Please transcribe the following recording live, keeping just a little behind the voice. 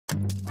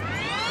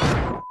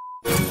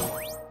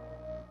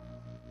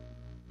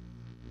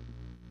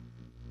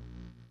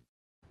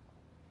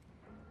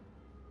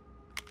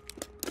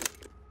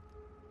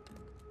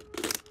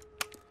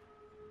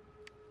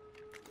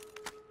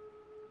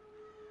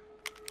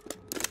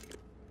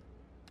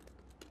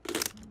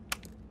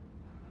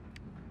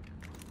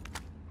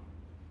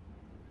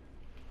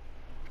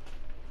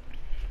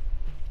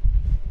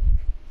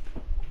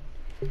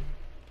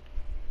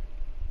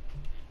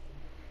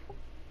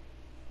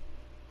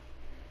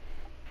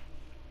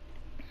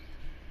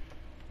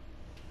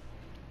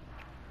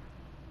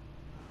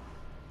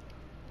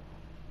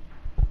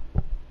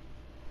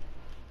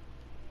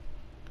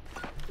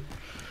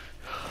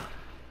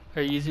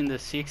Are you using the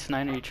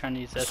CX-9 or are you trying to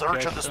use that?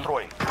 Search and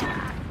destroy.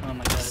 Oh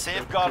my god.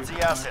 Safeguard the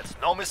assets.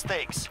 No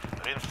mistakes.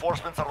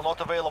 Reinforcements are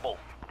not available.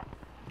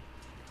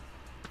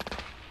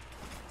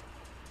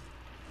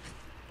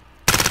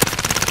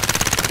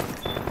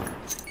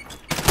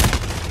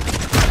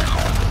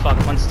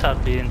 Fuck, one's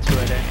top B and 2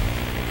 at A.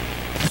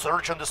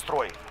 Search and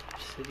destroy.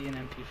 City and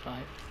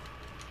MP5.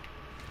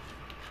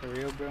 For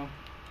real, bro?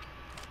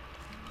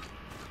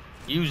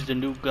 Use the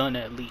new gun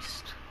at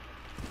least.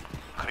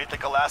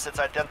 Critical assets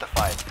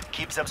identified.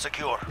 Keep them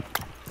secure.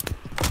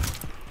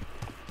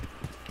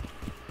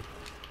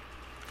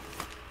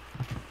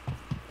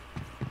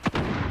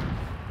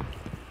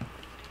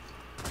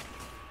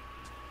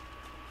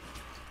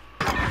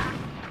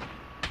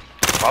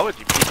 Why would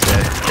you beat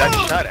that? You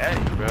got shot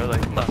at you, bro.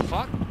 Like, what the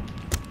fuck?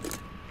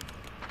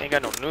 Ain't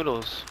got no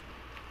noodles.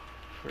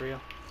 For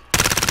real.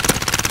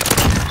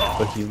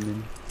 A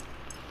human.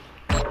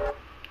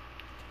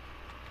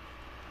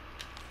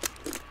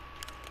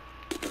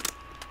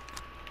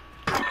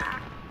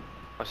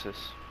 What's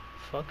this?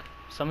 Fuck.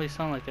 Somebody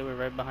sounded like they were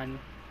right behind me.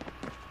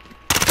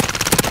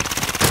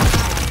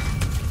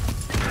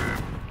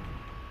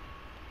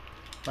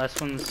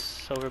 Last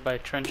one's over by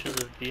trenches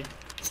of B.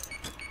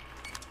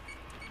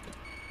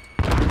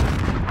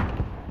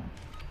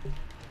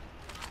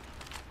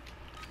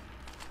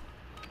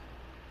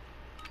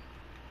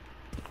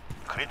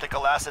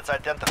 Critical assets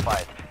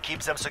identified.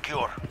 Keep them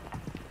secure.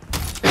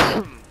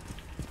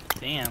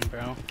 Damn,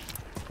 bro.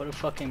 Put a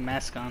fucking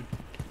mask on.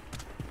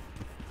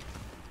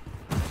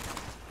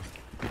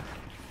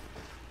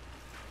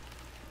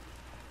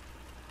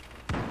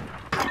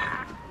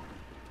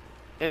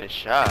 Hit a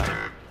shot.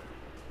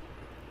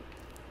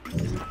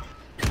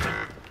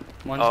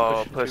 One's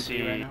Oh, pushing pussy.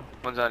 through B right now.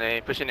 One's on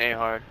A. Pushing A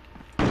hard.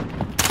 Bro,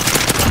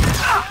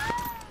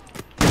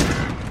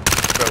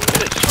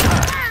 hit a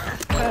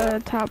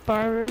shot. Top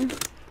bar.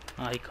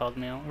 Oh, he called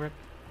me out, Rip.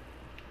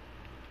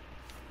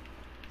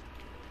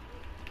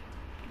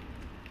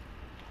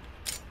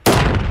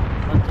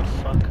 What the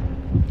fuck?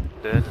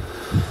 Dead.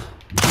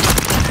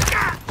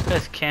 This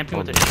guy's camping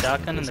with a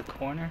shotgun in the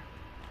corner.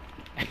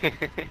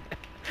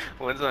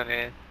 One's on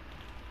A.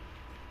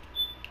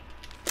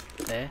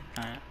 Hey,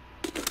 alright.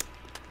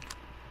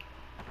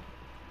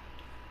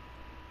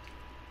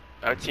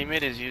 Our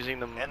teammate is using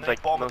the Enemy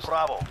like bomb at most.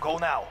 Bravo. Go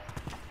now.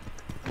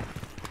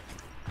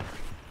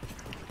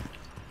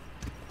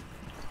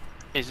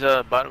 He's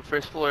bottom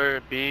first floor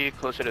B,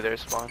 closer to their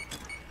spawn.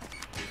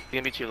 He's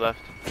gonna be to your left.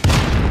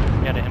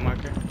 You got a hit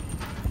marker.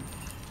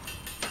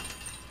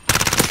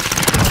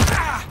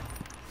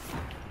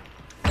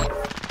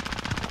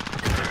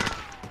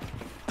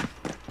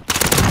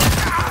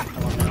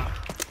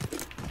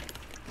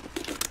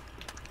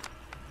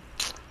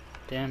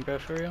 Damn, bro,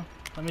 for real?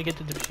 Let me get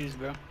the defuse,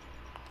 bro.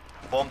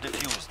 Bomb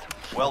defused.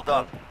 Well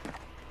done.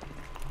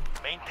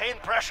 Maintain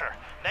pressure.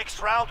 Next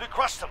round we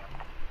crush them.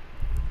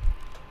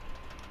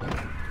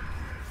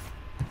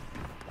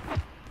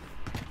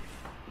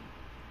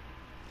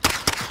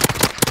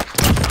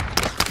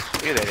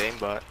 Look at that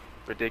aimbot.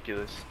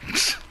 Ridiculous.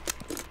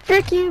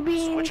 Frick you,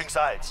 beans. Switching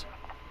sides.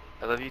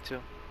 I love you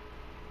too.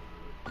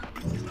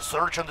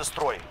 Search and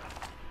destroy.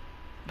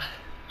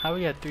 How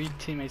we got 3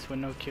 teammates with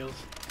no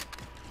kills?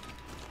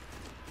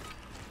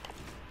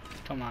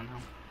 Come on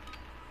now.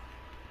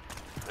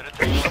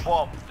 Retrieve the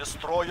bomb.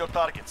 Destroy your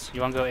targets.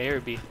 You wanna go A or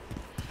B? You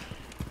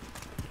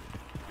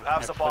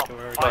have the bomb. fuck it,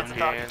 we're Find going the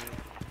target.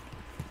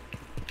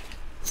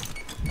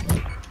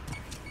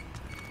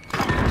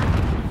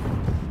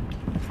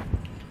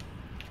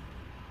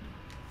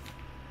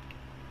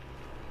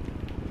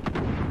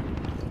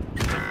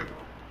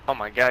 Oh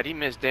my god, he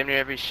missed damn near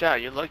every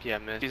shot. You're lucky I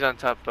missed. He's on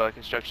top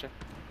construction.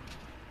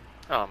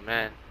 Oh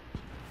man.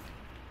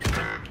 I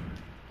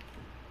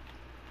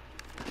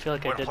feel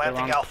like I We're did the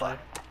planting wrong Alpha. play,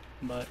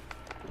 but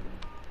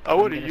I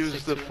would have gonna used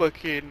stick the to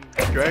fucking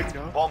drag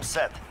now. Bomb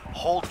set.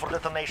 Hold for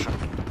detonation.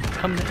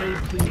 come to A,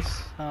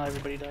 please. Oh,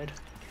 everybody died.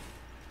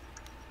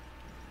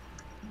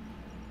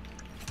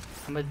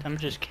 I'm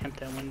just camp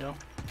that window.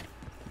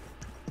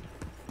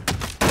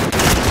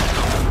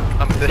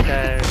 I'm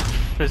dead.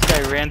 This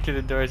guy ran through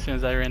the door as soon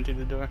as I ran through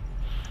the door.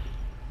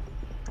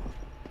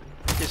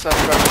 He's not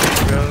across the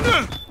street,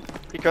 bro.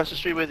 He crossed the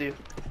street with you.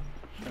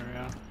 For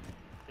real.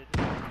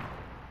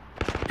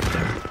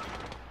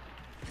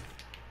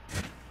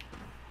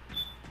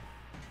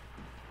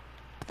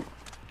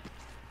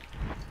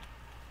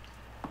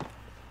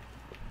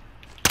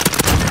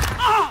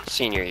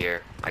 Senior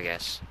year, I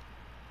guess.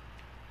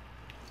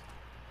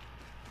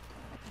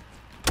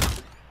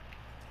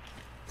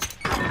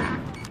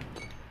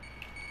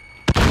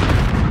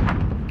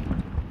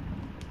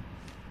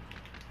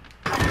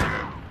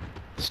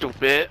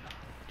 Stupid.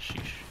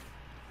 Sheesh.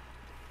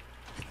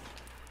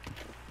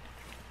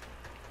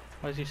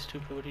 Why is he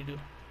stupid? What do you do?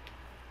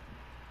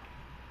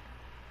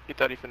 He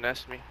thought he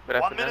finessed me, but I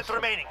 1 minute finessed him.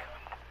 remaining.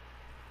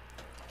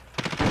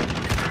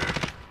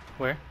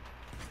 Where?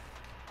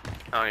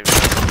 I don't even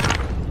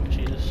know.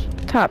 Jesus.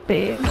 Top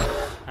B.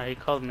 He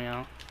called me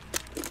out.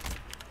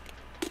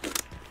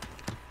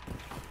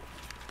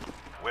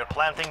 We're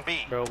planting B.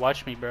 Bro,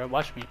 watch me, bro.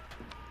 Watch me.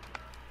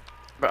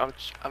 Bro,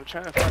 I'm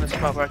trying to find a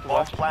spot where I can Bomb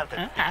watch.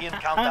 planted. Begin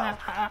countdown.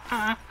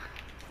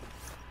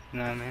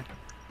 Nah, man.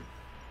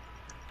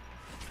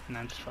 Nah,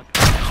 I'm just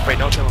fucking. Wait,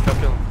 don't kill him, don't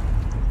kill him.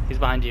 He's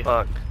behind you.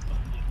 Fuck.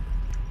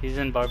 He's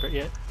in Barber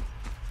yet.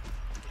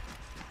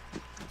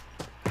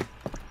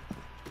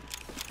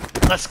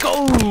 Let's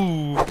go!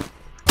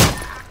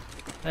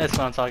 That's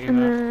what I'm talking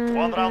about.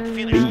 1 round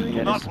finished.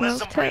 Do not let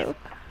them breathe.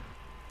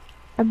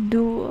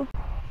 Abdul.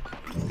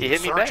 He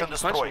hit me Search back, and he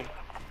punched destroy. me.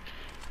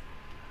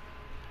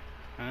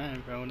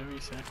 Alright, bro, whatever you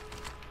say.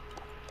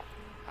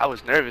 I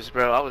was nervous,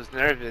 bro, I was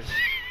nervous.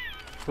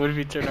 What if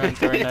you turn around and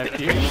throw a knife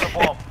to you? Use the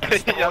bomb.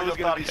 Destroy I was your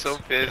gonna be targets. so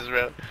pissed,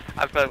 bro.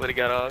 I probably would've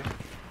got off.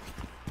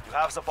 You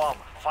have the bomb.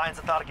 Find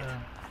the target.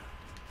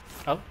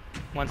 Oh,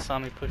 one saw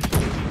me push.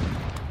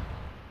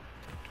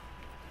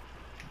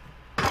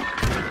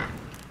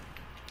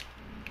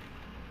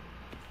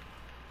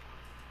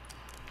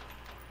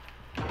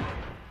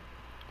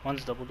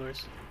 One's double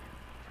doors.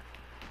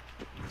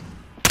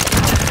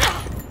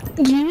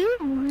 You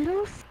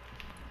little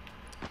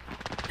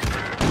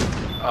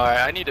Alright,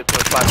 I need to put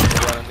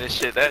 5mm on this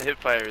shit. That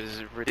hipfire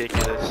is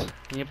ridiculous.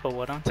 Can you put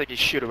what on? It's like you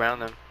shoot around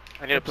them.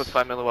 I need to put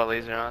 5mm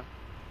laser on.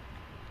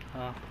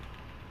 Oh.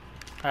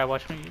 Alright,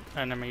 watch me.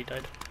 I never you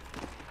died.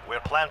 We're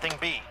planting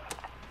B.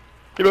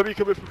 He might be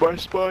coming from our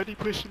spawn, he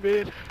pushed him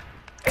in.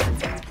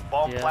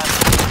 Bomb Yeah.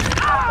 planted.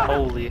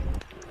 Holy.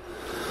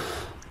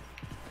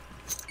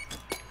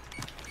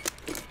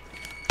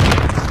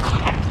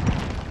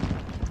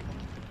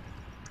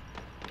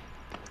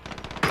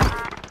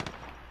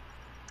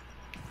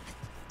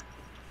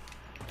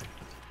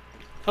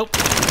 Oh!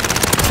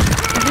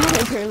 I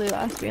think they barely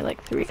lost me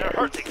like 3 They're days.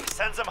 hurting.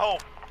 Send them home.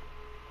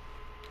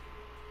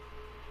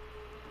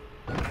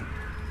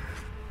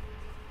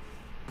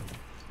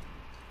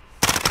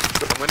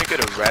 I'm gonna get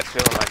a rat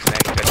tail on my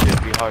neck, that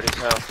should be hard as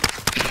hell.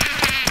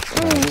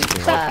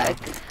 Fuck.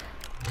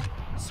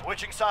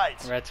 Switching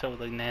sides. Rat tail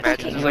look nasty.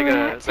 Imagine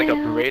it's like a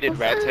braided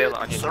rat tail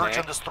on your Search neck.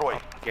 and destroy.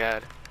 Oh my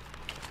god.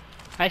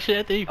 Actually,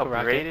 I think you A could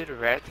rock it. braided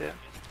rat tail?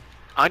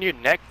 On your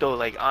neck though,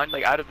 like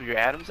out of your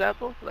Adam's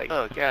apple? Like,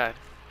 oh god.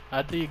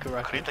 I think you could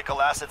rock it.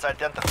 Critical assets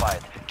identified.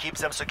 Keep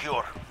them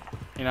secure.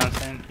 You know what I'm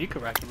saying? You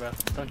could rock it, bro.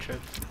 Don't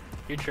trip.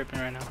 You're tripping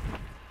right now.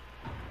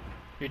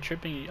 You're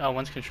tripping. Oh,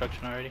 one's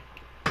construction already.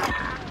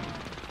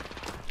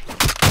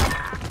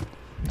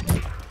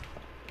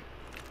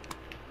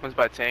 One's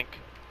by tank.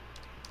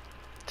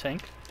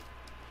 Tank?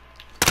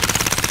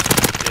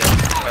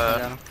 Yeah.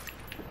 Got him.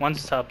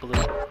 One's top blue.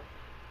 Oh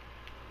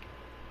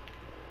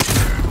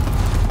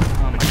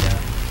my god.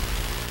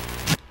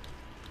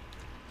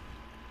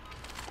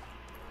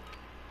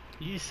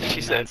 You saying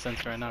She said-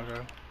 nonsense right now,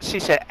 bro. She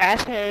said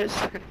ass hairs.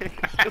 We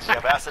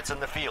have assets in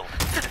the field.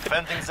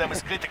 Defending them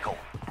is critical.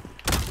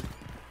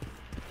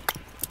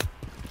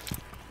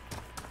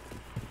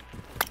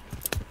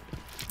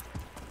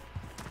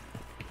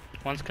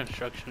 One's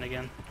construction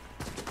again.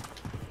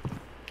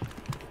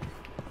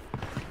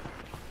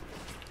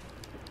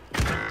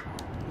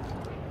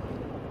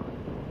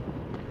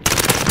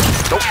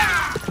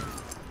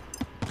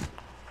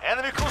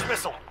 Enemy cruise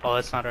missile. Oh,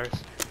 that's not ours.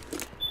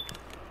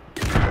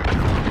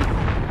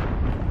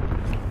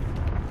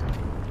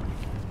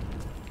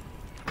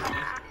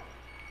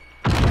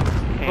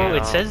 Bro,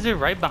 it says they're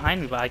right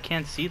behind me, but I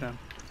can't see them.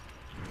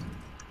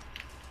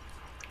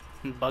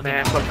 I'm bugging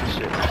Man, out. fuck this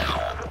shit.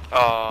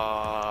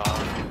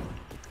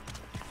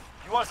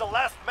 You are the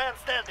last man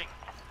standing.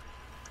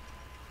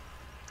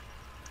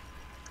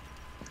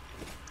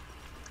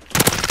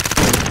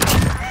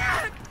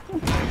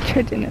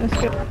 Tried to no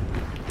scope.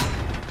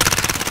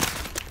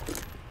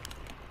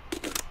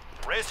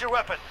 Raise your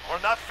weapon.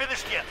 We're not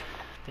finished yet.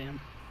 Damn.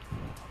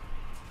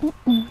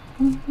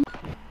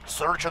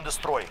 Search and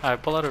destroy.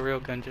 Alright, pull out a real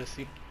gun,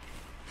 Jesse.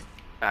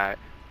 Alright.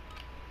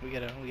 We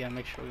gotta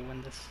make sure we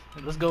win this.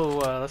 Let's go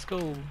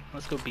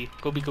B.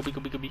 Go B.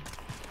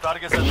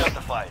 Targets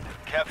identified.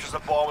 Capture the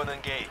bomb and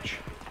engage.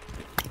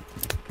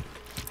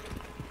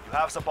 You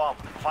have the bomb.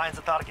 Find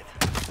the target.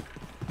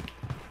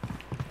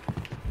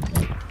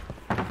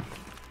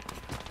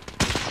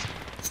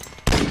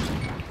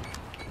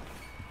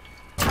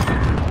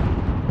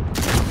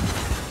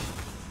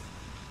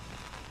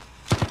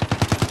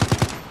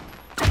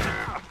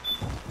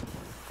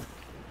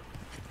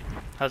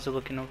 How's it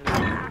looking over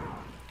there?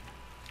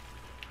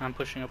 I'm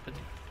pushing up with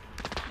you.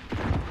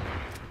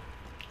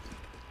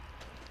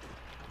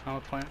 I'm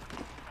a plant.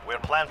 We're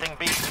planting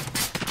B.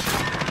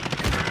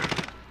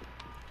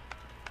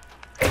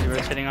 He's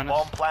rotating on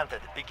Bomb us,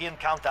 planted. Begin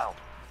countdown.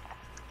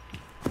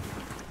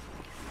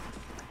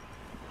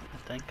 I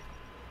think.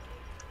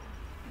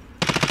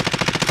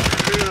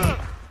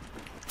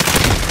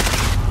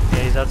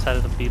 Yeah, he's outside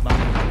of the B bomb.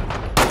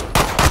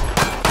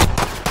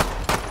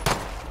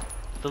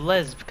 The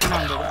les, come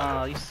on,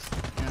 oh, he's.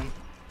 Yeah.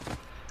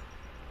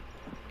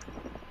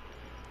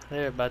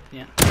 They're about,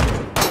 yeah.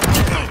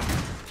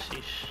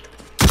 Sheesh.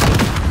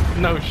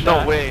 No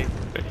shot. No way.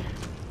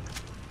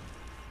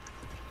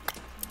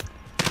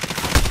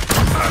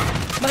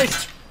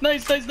 Nice!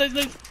 Nice, nice, nice,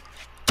 nice!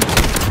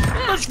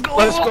 Let's go!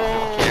 Let's go!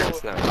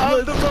 CX-9.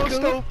 I'm the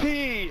most OP! I'm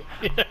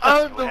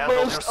You the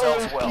handled most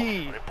yourselves OP!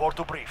 well. Report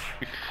to brief.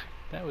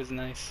 That was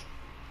nice.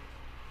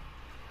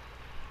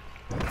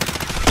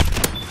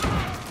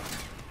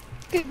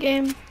 Good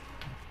game.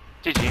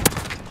 GG.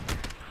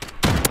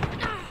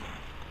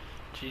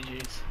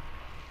 GG's.